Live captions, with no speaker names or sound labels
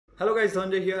Hello guys,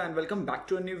 Dhananjay here and welcome back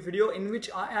to a new video in which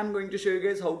I am going to show you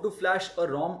guys how to flash a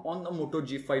ROM on the Moto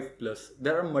G5 Plus.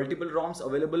 There are multiple ROMs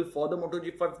available for the Moto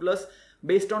G5 Plus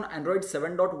based on Android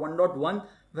 7.1.1,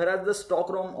 whereas the stock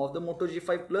ROM of the Moto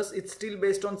G5 Plus it's still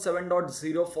based on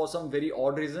 7.0 for some very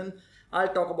odd reason.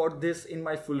 I'll talk about this in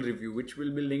my full review, which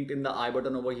will be linked in the I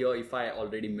button over here if I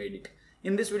already made it.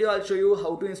 In this video I'll show you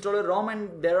how to install a ROM,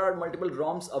 and there are multiple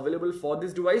ROMs available for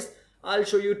this device. I'll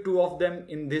show you two of them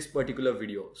in this particular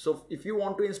video. So if you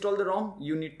want to install the ROM,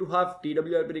 you need to have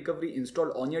Twr Recovery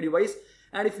installed on your device.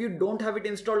 And if you don't have it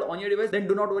installed on your device, then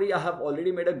do not worry, I have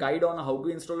already made a guide on how to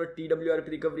install a Twr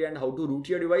Recovery and how to root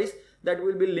your device. That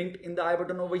will be linked in the I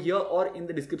button over here or in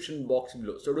the description box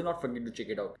below. So do not forget to check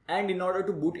it out. And in order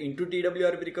to boot into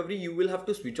Twr Recovery, you will have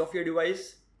to switch off your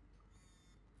device.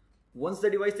 Once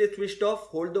the device is switched off,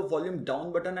 hold the volume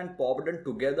down button and power button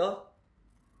together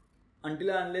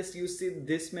until and unless you see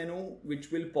this menu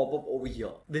which will pop up over here.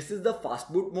 This is the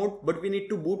fast boot mode, but we need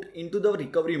to boot into the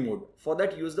recovery mode. For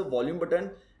that, use the volume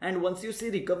button, and once you see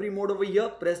recovery mode over here,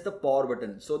 press the power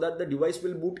button so that the device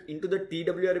will boot into the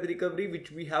Twr Recovery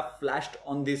which we have flashed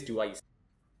on this device.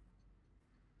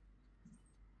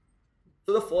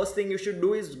 So the first thing you should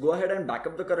do is go ahead and back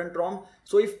up the current ROM.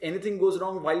 So if anything goes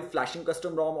wrong while flashing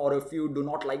custom ROM, or if you do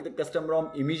not like the custom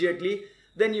ROM immediately,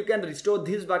 then you can restore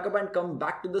this backup and come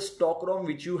back to the stock ROM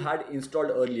which you had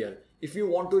installed earlier. If you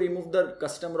want to remove the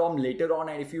custom ROM later on,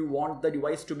 and if you want the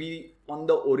device to be on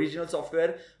the original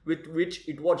software with which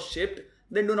it was shipped,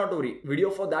 then do not worry. Video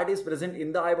for that is present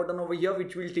in the I button over here,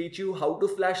 which will teach you how to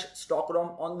flash stock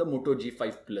ROM on the Moto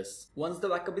G5 Plus. Once the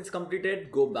backup is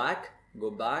completed, go back.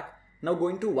 Now go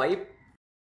into wipe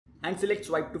and select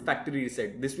swipe to factory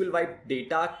reset. This will wipe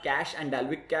data, cache and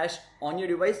Dalvik cache on your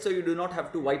device, so you do not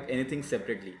have to wipe anything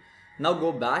separately. Now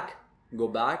go back,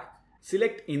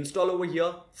 select install over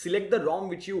here, select the ROM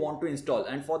which you want to install,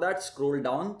 and for that scroll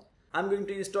down. I'm going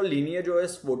to install Lineage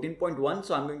OS 14.1,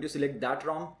 so I'm going to select that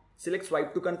ROM. Select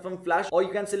swipe to confirm flash, or you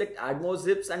can select add more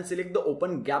zips and select the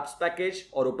open gaps package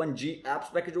or open G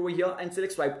apps package over here and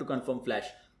select swipe to confirm flash.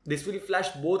 This will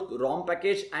flash both ROM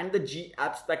package and the G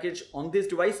apps package on this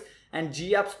device, and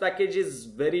G apps package is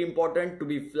very important to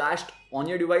be flashed on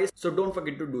your device, so don't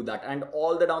forget to do that. And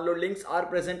all the download links are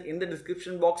present in the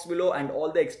description box below, and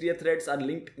all the XDA threads are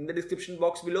linked in the description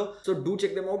box below, so do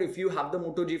check them out if you have the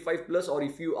Moto G5 Plus or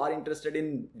if you are interested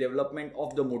in development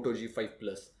of the Moto G5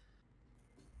 Plus.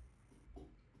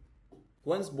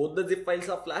 Once both the zip files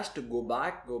are flashed, go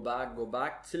back,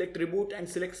 select reboot and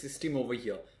select system over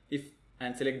here.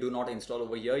 And select do not install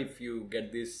over here if you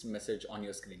get this message on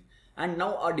your screen. And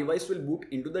now our device will boot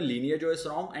into the Lineage OS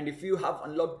ROM, and if you have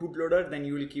unlocked bootloader, then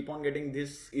you will keep on getting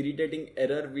this irritating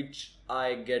error which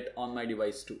I get on my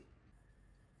device too.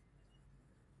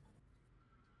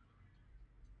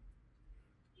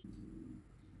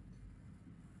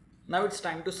 Now it's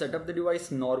time to set up the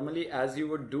device normally as you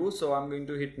would do, so I'm going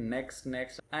to hit next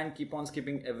and keep on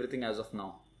skipping everything as of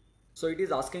now. So it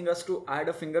is asking us to add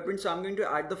a fingerprint, so I'm going to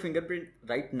add the fingerprint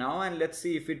right now and let's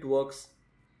see if it works.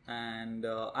 And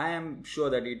I am sure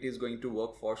that it is going to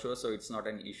work for sure, so it's not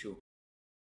an issue.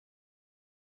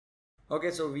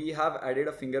 Okay, so we have added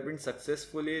a fingerprint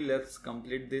successfully. Let's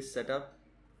complete this setup.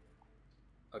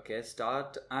 Okay,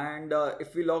 start. And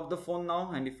if we lock the phone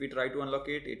now and if we try to unlock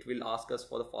it, it will ask us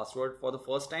for the password for the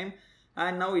first time.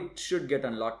 And now it should get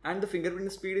unlocked, and the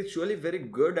fingerprint speed is surely very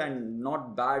good and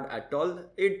not bad at all.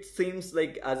 It seems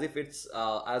like as if it's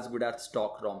as good as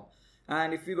stock ROM.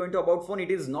 And if you go into about phone, it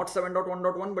is not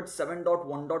 7.1.1 but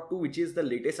 7.1.2, which is the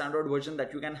latest Android version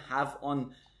that you can have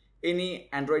on any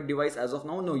Android device as of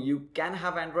now. No, you can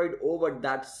have Android O, but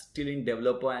that's still in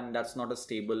developer and that's not a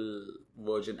stable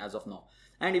version as of now.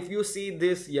 And if you see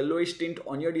this yellowish tint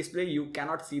on your display, you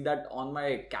cannot see that on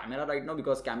my camera right now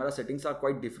because camera settings are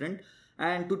quite different.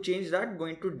 And to change that, go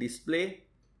into display,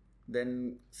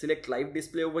 then select live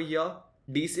display over here,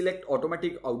 deselect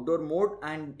automatic outdoor mode,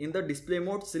 and in the display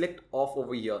mode select off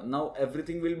over here. Now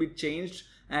everything will be changed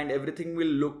and everything will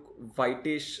look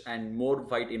whitish and more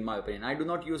white in my opinion. I do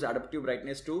not use adaptive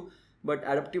brightness too, but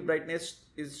adaptive brightness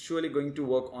is surely going to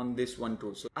work on this one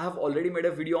too. So I have already made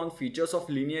a video on features of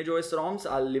Lineage OS ROMs.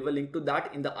 I'll leave a link to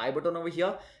that in the I button over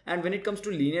here. And when it comes to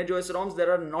Lineage OS ROMs,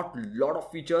 there are not a lot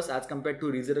of features as compared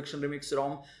to Resurrection Remix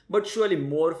ROM, but surely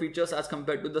more features as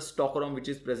compared to the stock ROM which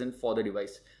is present for the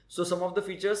device. So some of the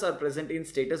features are present in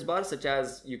status bar, such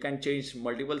as you can change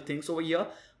multiple things over here.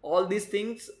 All these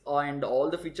things and all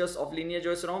the features of Lineage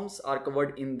OS ROMs are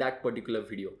covered in that particular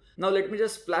video. Now let me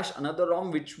just flash another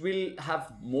ROM which will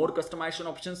have more customization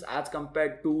options as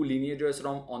compared to Lineage OS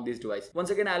ROM on this device. Once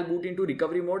again, I'll boot into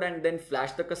recovery mode and then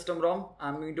flash the custom ROM.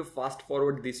 I'm going to fast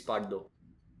forward this part though.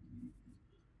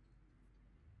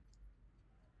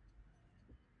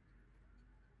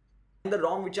 The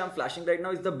ROM which I'm flashing right now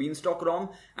is the Beanstalk ROM,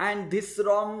 and this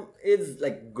ROM is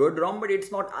like good ROM, but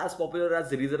it's not as popular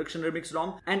as the Resurrection Remix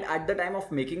ROM. And at the time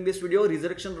of making this video,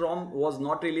 Resurrection ROM was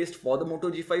not released for the Moto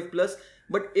G5 Plus.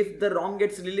 But if the ROM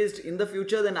gets released in the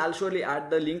future, then I'll surely add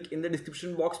the link in the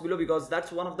description box below, because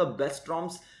that's one of the best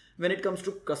ROMs when it comes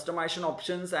to customization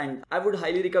options. And I would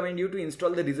highly recommend you to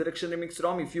install the Resurrection Remix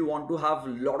ROM if you want to have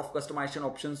a lot of customization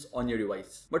options on your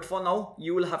device. But for now,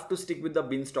 you will have to stick with the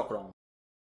Beanstalk ROM.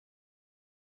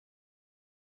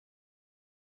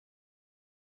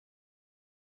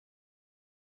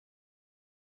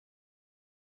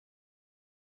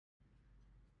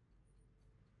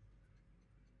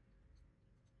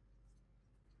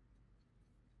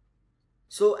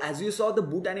 So as you saw, the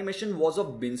boot animation was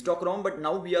of Beanstalk ROM, but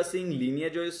now we are seeing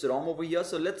Lineage ROM over here.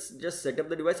 So let's just set up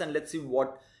the device and let's see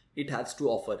what it has to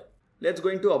offer. Let's go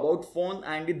into About Phone,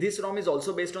 and this ROM is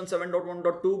also based on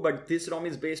 7.1.2, but this ROM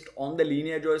is based on the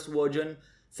Lineage OS version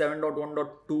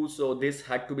 7.1.2, so this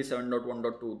had to be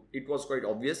 7.1.2. It was quite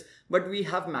obvious. But we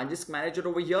have Magisk Manager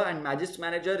over here, and Magisk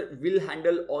Manager will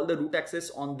handle all the root access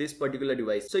on this particular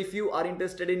device. So if you are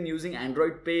interested in using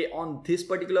Android Pay on this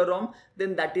particular ROM,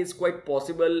 then that is quite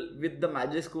possible with the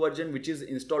Magisk version which is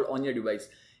installed on your device.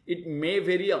 It may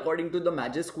vary according to the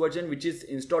Magisk version which is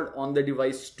installed on the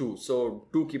device too. So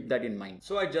do keep that in mind.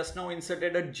 So I just now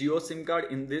inserted a Geo SIM card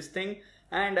in this thing.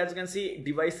 And as you can see,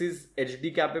 device is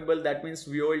HD capable. That means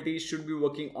VoLTE should be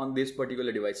working on this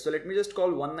particular device. So let me just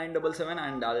call 1977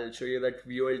 and I'll show you that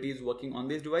VoLTE is working on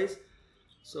this device.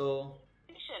 So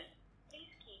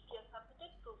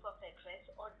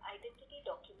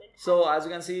So as you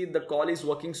can see, the call is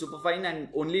working super fine, and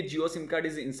only Geo SIM card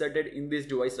is inserted in this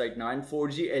device right now, and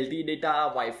 4G LTE data,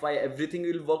 Wi-Fi, everything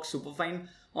will work super fine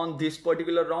on this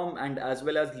particular ROM, and as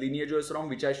well as Lineage OS ROM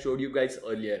which I showed you guys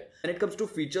earlier. When it comes to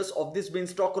features of this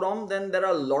Beanstalk ROM, then there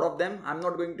are a lot of them. I'm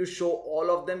not going to show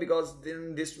all of them because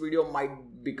then this video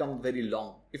might become very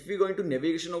long. If we go into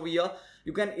navigation over here,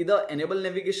 you can either enable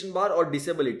navigation bar or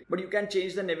disable it, but you can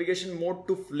change the navigation mode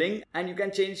to fling, and you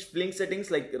can change fling settings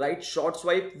like right short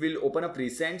swipe will open up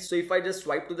recent. So if I just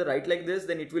swipe to the right like this,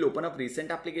 then it will open up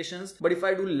recent applications. But if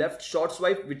I do left short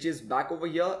swipe, which is back over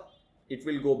here, it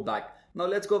will go back. Now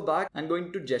let's go back and go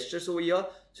into gestures over here.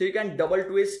 So you can double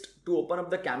twist to open up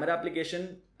the camera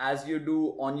application as you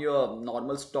do on your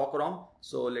normal stock ROM.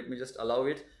 So let me just allow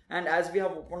it. And as we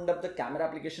have opened up the camera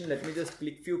application, let me just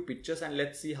click few pictures and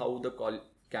let's see how the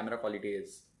camera quality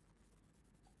is.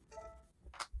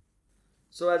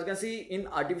 So as you can see, in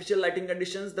artificial lighting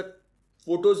conditions, the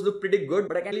photos look pretty good,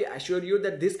 but I can assure you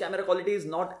that this camera quality is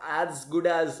not as good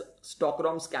as stock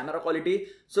ROM's camera quality.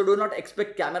 So do not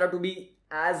expect camera to be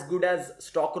as good as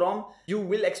stock ROM. You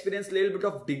will experience a little bit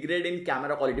of degrade in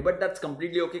camera quality, but that's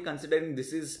completely okay considering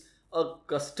this is a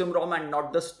custom ROM and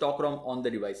not the stock ROM on the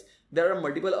device. There are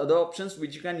multiple other options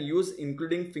which you can use,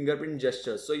 including fingerprint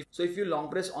gestures. So if you long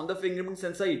press on the fingerprint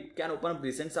sensor, it can open up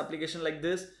recent application like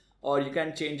this, or you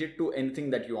can change it to anything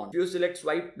that you want. If you select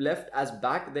swipe left as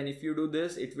back, then if you do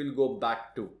this, it will go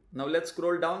back too. Now let's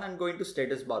scroll down and go into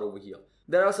status bar over here.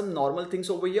 There are some normal things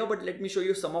over here, but let me show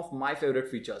you some of my favorite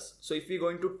features. So if we go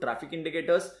into traffic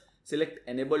indicators, select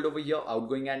enabled over here,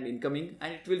 outgoing and incoming,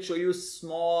 and it will show you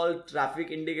small traffic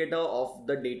indicator of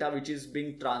the data which is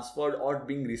being transferred or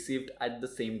being received at the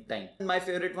same time. And my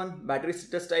favorite one, battery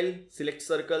status style, select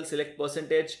circle, select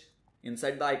percentage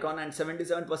inside the icon, and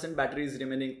 77% battery is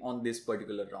remaining on this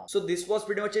particular ROM. So this was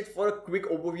pretty much it for a quick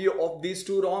overview of these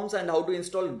two ROMs and how to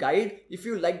install guide. If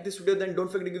you like this video, then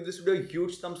don't forget to give this video a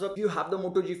huge thumbs up. If you have the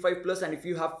Moto G5 Plus and if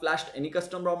you have flashed any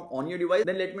custom ROM on your device,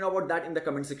 then let me know about that in the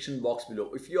comment section box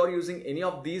below. If you are using any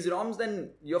of these ROMs,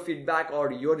 then your feedback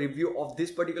or your review of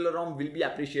this particular ROM will be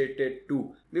appreciated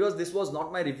too, because this was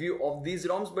not my review of these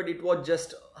ROMs, but it was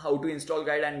just how to install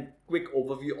guide and quick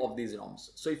overview of these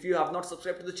ROMs. So if you have not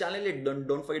subscribed to the channel yet,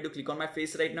 don't forget to click on my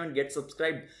face right now and get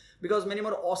subscribed, because many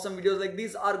more awesome videos like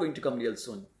these are going to come real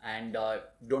soon. And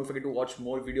don't forget to watch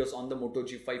more videos on the Moto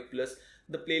G5 Plus.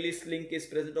 The playlist link is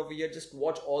present over here. Just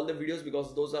watch all the videos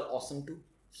because those are awesome too.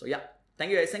 So yeah,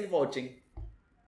 thank you guys. Thank you for watching.